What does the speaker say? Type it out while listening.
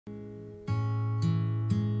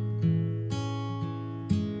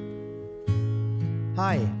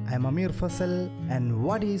Hi, I'm Ameer Fazal, and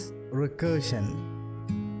what is recursion?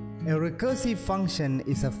 A recursive function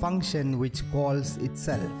is a function which calls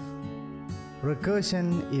itself. Recursion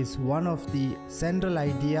is one of the central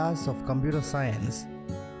ideas of computer science.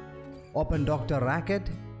 Open Dr. Racket.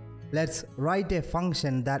 Let's write a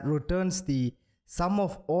function that returns the sum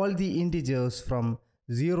of all the integers from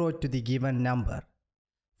 0 to the given number.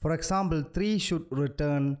 For example, 3 should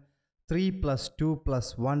return 3 plus 2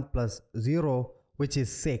 plus 1 plus 0, which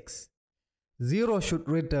is 6. 0 should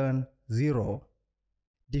return 0.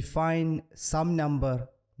 Define some number.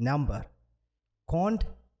 Cont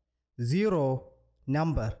 0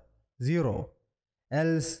 number 0,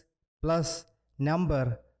 else plus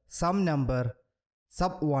number some number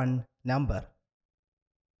sub 1 number.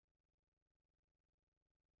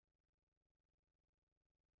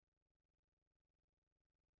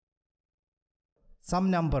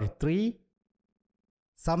 Some number 3,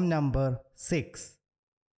 some number 6,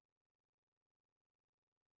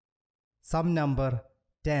 some number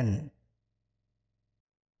 10.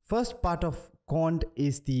 First part of cont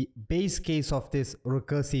is the base case of this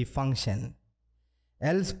recursive function.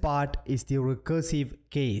 Else part is the recursive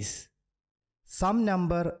case. Some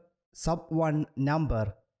number sub 1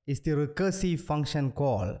 number is the recursive function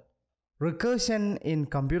call. Recursion in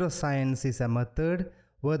computer science is a method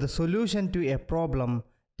where the solution to a problem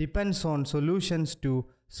depends on solutions to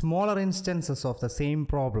smaller instances of the same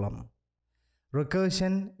problem.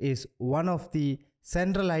 Recursion is one of the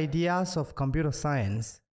central ideas of computer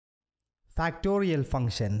science. Factorial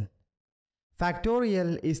function.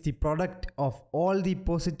 Factorial is the product of all the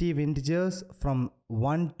positive integers from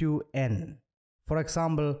 1 to n. For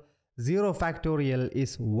example, 0 factorial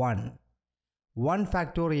is 1. 1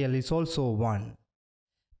 factorial is also 1.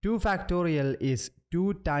 2 factorial is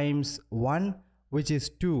 2 times 1, which is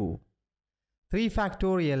 2. 3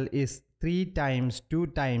 factorial is 3 times 2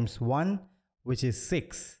 times 1, which is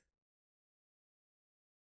 6.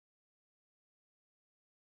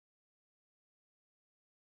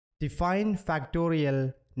 Define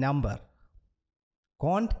factorial number.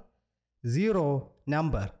 Cont 0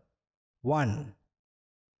 number 1,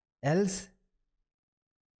 else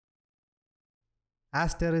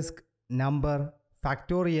asterisk number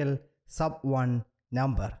factorial sub 1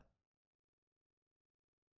 number.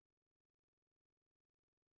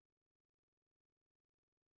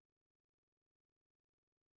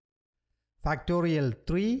 Factorial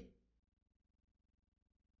 3,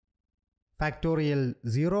 factorial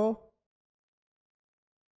 0,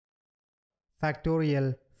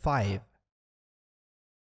 factorial 5.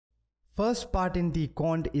 First part in the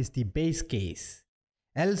cont is the base case.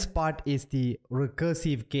 Else part is the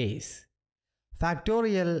recursive case.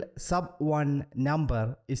 Factorial sub 1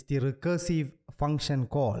 number is the recursive function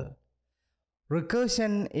call.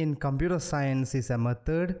 Recursion in computer science is a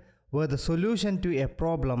method where the solution to a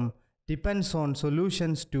problem depends on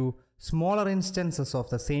solutions to smaller instances of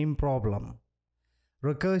the same problem.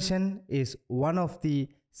 Recursion is one of the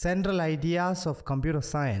central ideas of computer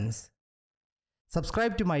science.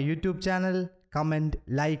 Subscribe to my YouTube channel, comment,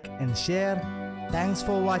 like and share. Thanks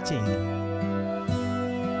for watching.